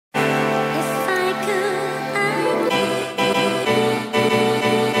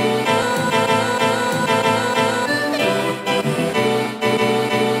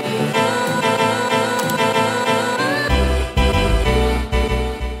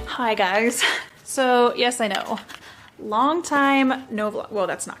Hi guys. So yes, I know. Long time no vlog. Well,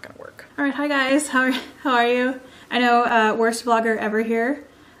 that's not gonna work. All right, hi guys. How are you? I know, worst vlogger ever here.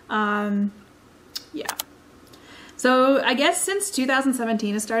 Yeah. So I guess since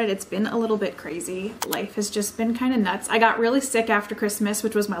 2017 has started, it's been a little bit crazy. Life has just been kind of nuts. I got really sick after Christmas,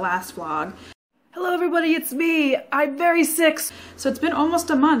 which was my last vlog. Hello everybody, it's me. I'm very sick. So it's been almost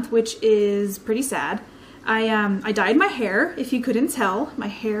a month, which is pretty sad. I dyed my hair, if you couldn't tell. My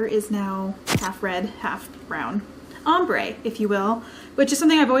hair is now half red, half brown. Ombre, if you will, which is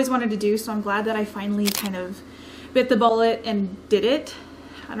something I've always wanted to do, so I'm glad that I finally kind of bit the bullet and did it.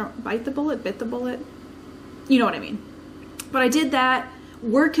 I don't bite the bullet, bit the bullet. You know what I mean. But I did that.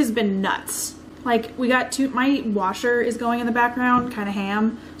 Work has been nuts. Like, we got my washer is going in the background, kind of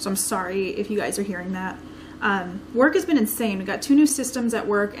ham, so I'm sorry if you guys are hearing that. Work has been insane. We got 2 new systems at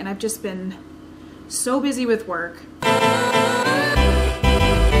work, and I've just been so busy with work.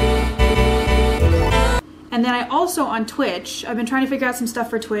 And then I also, on Twitch, I've been trying to figure out some stuff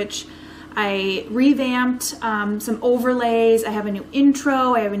for Twitch. I revamped some overlays. I have a new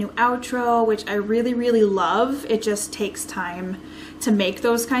intro, I have a new outro, which I really, really love. It just takes time to make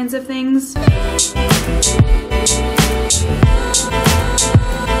those kinds of things.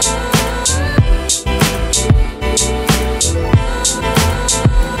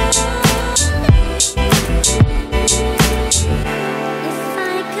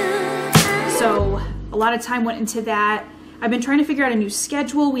 So a lot of time went into that. I've been trying to figure out a new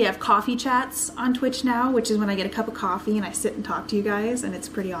schedule. We have coffee chats on Twitch now, which is when I get a cup of coffee and I sit and talk to you guys, and it's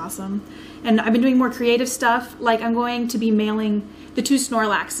pretty awesome. And I've been doing more creative stuff, like I'm going to be mailing the 2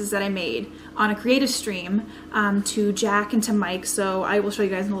 Snorlaxes that I made on a creative stream to Jack and to Mike, so I will show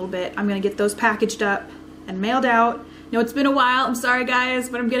you guys in a little bit. I'm gonna get those packaged up and mailed out. No, it's been a while, I'm sorry guys,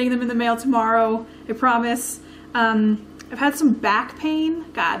 but I'm getting them in the mail tomorrow, I promise. I've had some back pain.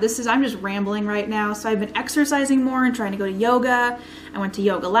 God, I'm just rambling right now. So I've been exercising more and trying to go to yoga. I went to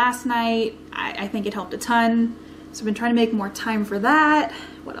yoga last night. I think it helped a ton. So I've been trying to make more time for that.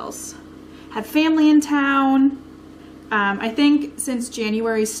 What else? Had family in town. I think since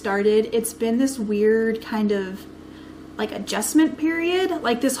January started, it's been this weird kind of like adjustment period.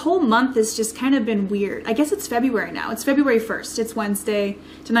 Like this whole month has just kind of been weird. I guess it's February now. It's February 1st. It's Wednesday.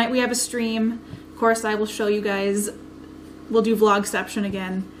 Tonight we have a stream. Of course, I will show you guys. We'll do Vlogception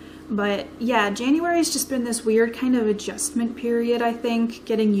again. But yeah, January's just been this weird kind of adjustment period, I think.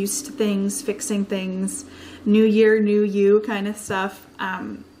 Getting used to things, fixing things, new year, new you kind of stuff.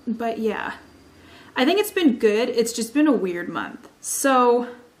 But yeah, I think it's been good. It's just been a weird month. So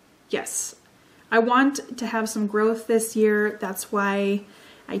yes, I want to have some growth this year. That's why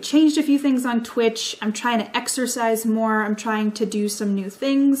I changed a few things on Twitch. I'm trying to exercise more. I'm trying to do some new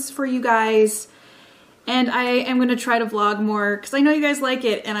things for you guys. And I am going to try to vlog more because I know you guys like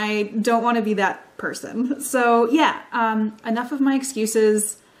it and I don't want to be that person. So yeah, enough of my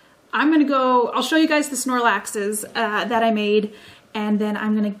excuses. I'm going to go, I'll show you guys the Snorlaxes that I made, and then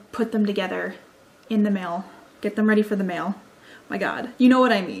I'm going to put them together in the mail. Get them ready for the mail. My God, you know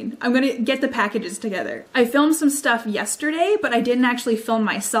what I mean. I'm going to get the packages together. I filmed some stuff yesterday, but I didn't actually film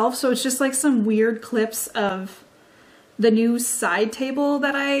myself, so it's just like some weird clips of the new side table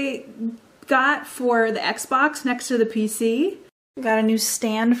that I got for the Xbox next to the PC. Got a new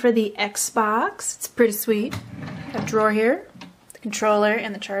stand for the Xbox. It's pretty sweet. Got a drawer here, the controller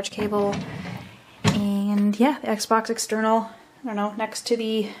and the charge cable. And yeah, the Xbox external, I don't know, next to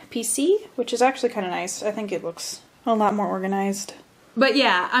the PC, which is actually kind of nice. I think it looks a lot more organized. But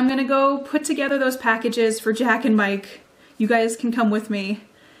yeah, I'm gonna go put together those packages for Jack and Mike. You guys can come with me.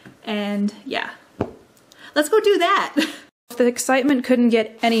 And yeah, let's go do that. The excitement couldn't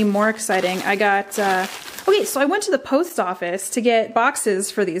get any more exciting. I got, okay, so I went to the post office to get boxes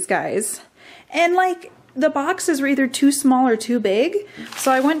for these guys. And like, the boxes were either too small or too big.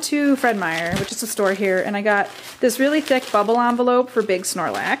 So I went to Fred Meyer, which is a store here, and I got this really thick bubble envelope for big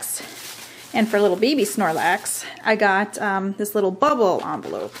Snorlax. And for little baby Snorlax, I got this little bubble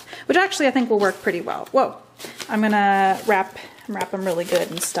envelope, which actually I think will work pretty well. Whoa, I'm gonna wrap them really good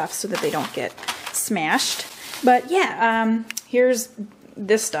and stuff so that they don't get smashed. But yeah, here's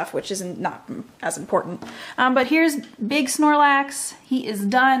this stuff, which isn't not as important. But here's big Snorlax. He is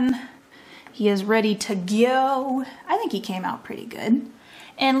done. He is ready to go. I think he came out pretty good.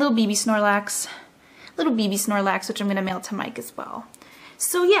 And little baby Snorlax, which I'm gonna mail to Mike as well.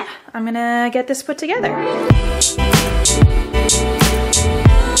 So yeah, I'm gonna get this put together.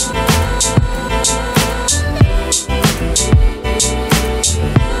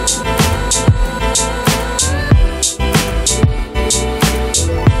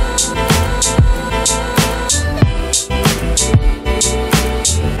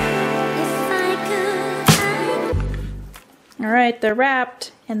 Alright, they're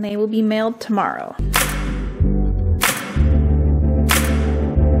wrapped and they will be mailed tomorrow.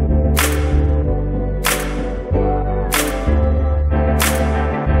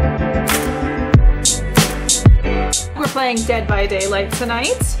 We're playing Dead by Daylight tonight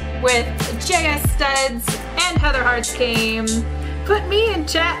with JS Studs and Heather Hearts came. Put me in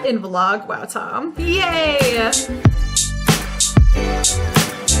chat in vlog. Wow, Tom. Yay!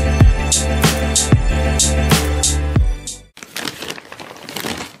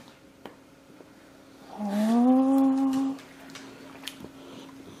 Oh,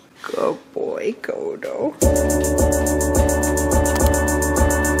 good boy, Kodo.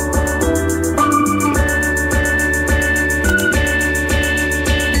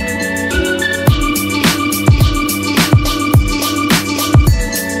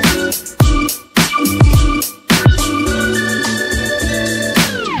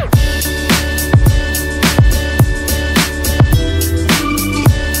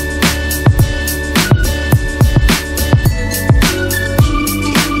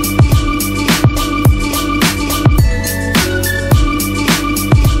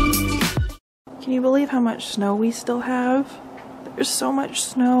 Can you believe how much snow we still have? There's so much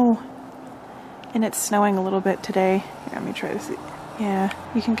snow. And it's snowing a little bit today. Here, let me try to see. Yeah,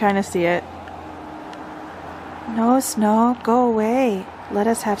 you can kind of see it. No snow, go away. Let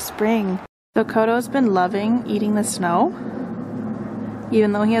us have spring. So Kodo's been loving eating the snow.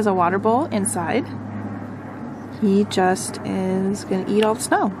 Even though he has a water bowl inside, he just is gonna eat all the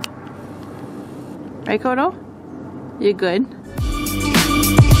snow. Right, Kodo? You good?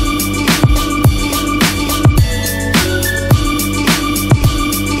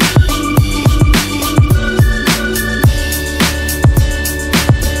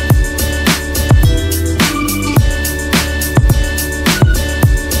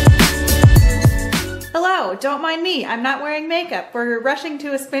 Don't mind me, I'm not wearing makeup. We're rushing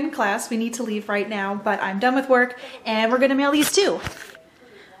to a spin class. We need to leave right now, but I'm done with work and we're gonna mail these too.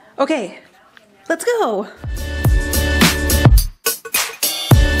 Okay, let's go.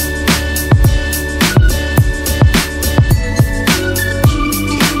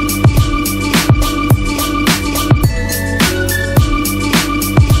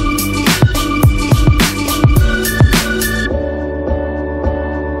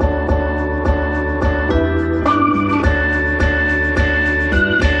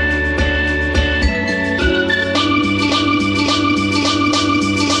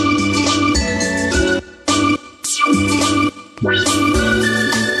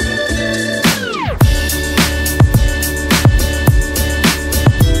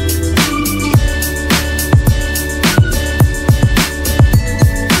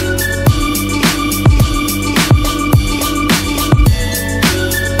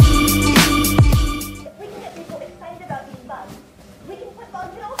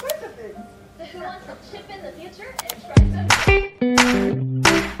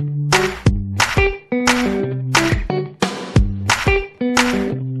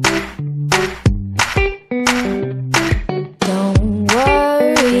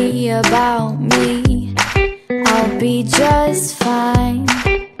 About me, I'll be just fine.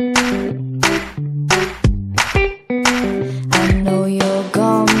 I know you're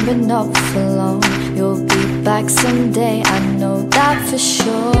gone but not for long. You'll be back someday, I know that for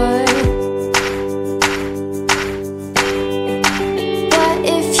sure. But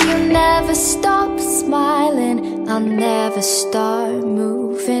if you never stop smiling, I'll never start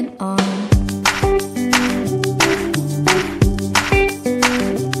moving on.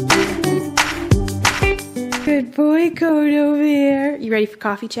 Good boy, Code over here. You ready for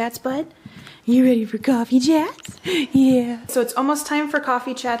coffee chats, bud? You ready for coffee chats? Yeah. So it's almost time for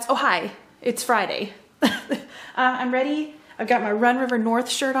coffee chats. Oh, hi. It's Friday. I'm ready. I've got my Run River North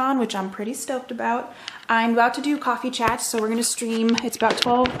shirt on, which I'm pretty stoked about. I'm about to do coffee chats, so we're gonna stream. It's about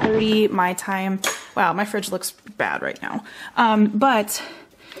 12:30 my time. Wow, my fridge looks bad right now. But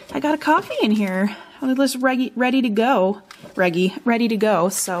I got a coffee in here. I'm just ready to go. Ready to go.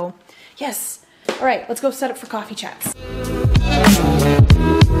 So, yes. All right, let's go set up for coffee chats.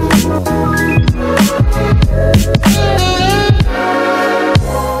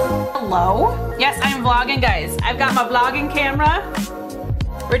 Hello? Yes, I'm vlogging, guys. I've got my vlogging camera.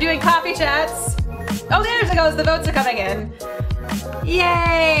 We're doing coffee chats. Oh, there it goes. The votes are coming in.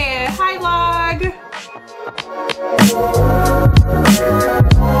 Yay! Hi, vlog.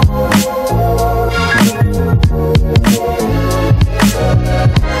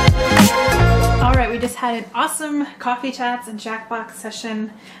 All right, we just had an awesome coffee chats and Jackbox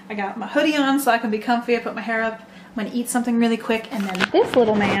session. I got my hoodie on so I can be comfy. I put my hair up. I'm gonna eat something really quick, and then this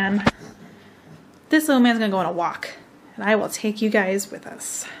little man's gonna go on a walk. and I will take you guys with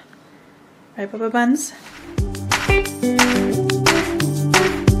us. Right, Bubba Buns?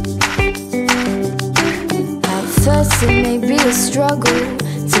 At first it may be a struggle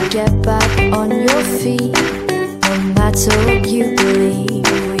to get back on your feet. No matter what you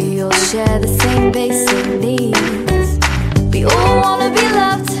believe, we all share the same basic needs. We all wanna be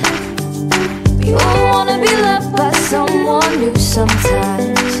loved. We all wanna be loved by someone new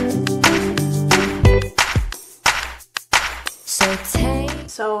sometimes.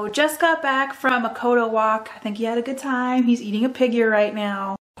 So just got back from a Kodo walk. I think he had a good time. He's eating a pig ear right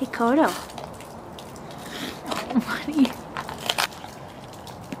now. Hey Kodo. Oh, buddy.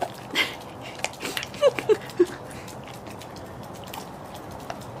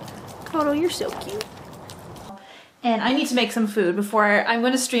 Kodo, you're so cute. And I need to make some food before I'm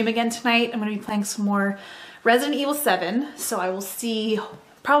going to stream again tonight. I'm going to be playing some more Resident Evil 7. So I will see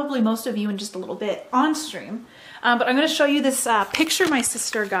probably most of you in just a little bit on stream. But I'm going to show you this picture my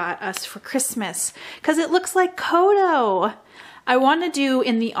sister got us for Christmas because it looks like Kodo. I want to do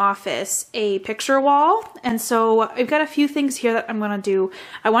in the office a picture wall, and so I've got a few things here that I'm going to do.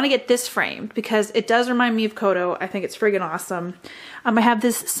 I want to get this framed because it does remind me of Kodo. I think it's friggin' awesome. I have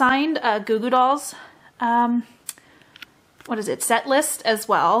this signed Goo Goo Dolls, what is it, set list as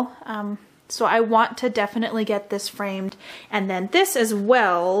well. So I want to definitely get this framed, and then this as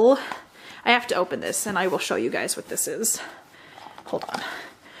well. I have to open this and I will show you guys what this is. Hold on.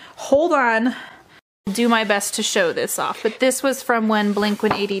 Hold on. I'll do my best to show this off. But this was from when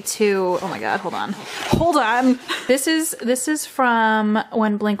Blink-182, oh my god, hold on. Hold on. This is from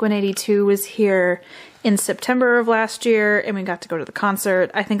when Blink-182 was here in September of last year and we got to go to the concert.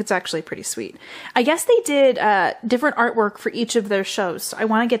 I think it's actually pretty sweet. I guess they did different artwork for each of their shows. So I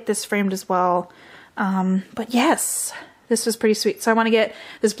want to get this framed as well. But yes. This was pretty sweet. So I want to get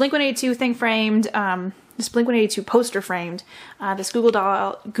this Blink-182 thing framed, this Blink-182 poster framed, this Goo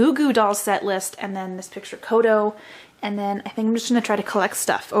Goo Doll set list, and then this picture of Kodo. And then I think I'm just going to try to collect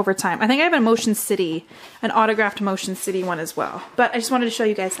stuff over time. I think I have a Motion City, an autographed Motion City one as well. But I just wanted to show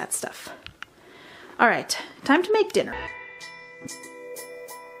you guys that stuff. All right, time to make dinner.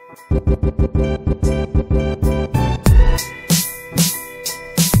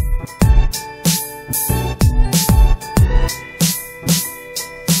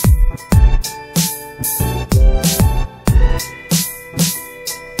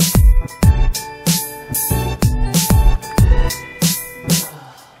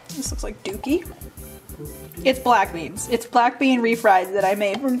 Like dookie. It's black beans. It's black bean refried that I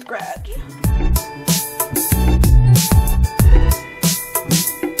made from scratch.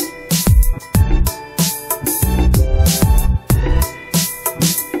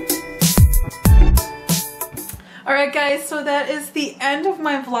 Alright guys, so that is the end of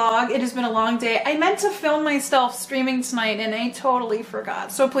my vlog. It has been a long day. I meant to film myself streaming tonight and I totally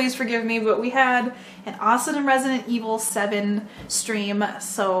forgot. So please forgive me, but we had an awesome Resident Evil 7 stream.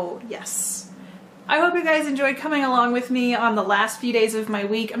 So yes. I hope you guys enjoyed coming along with me on the last few days of my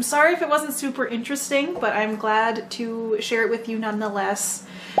week. I'm sorry if it wasn't super interesting, but I'm glad to share it with you nonetheless.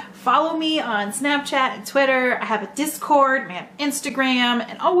 Follow me on Snapchat and Twitter. I have a Discord, I have Instagram,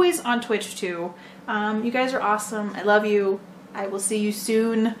 and always on Twitch too. You guys are awesome. I love you. I will see you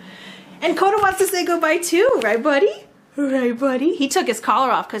soon. And Kodo wants to say goodbye too, right buddy? Right buddy? He took his collar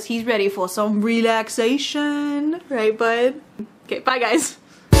off because he's ready for some relaxation. Right bud? Okay, bye guys.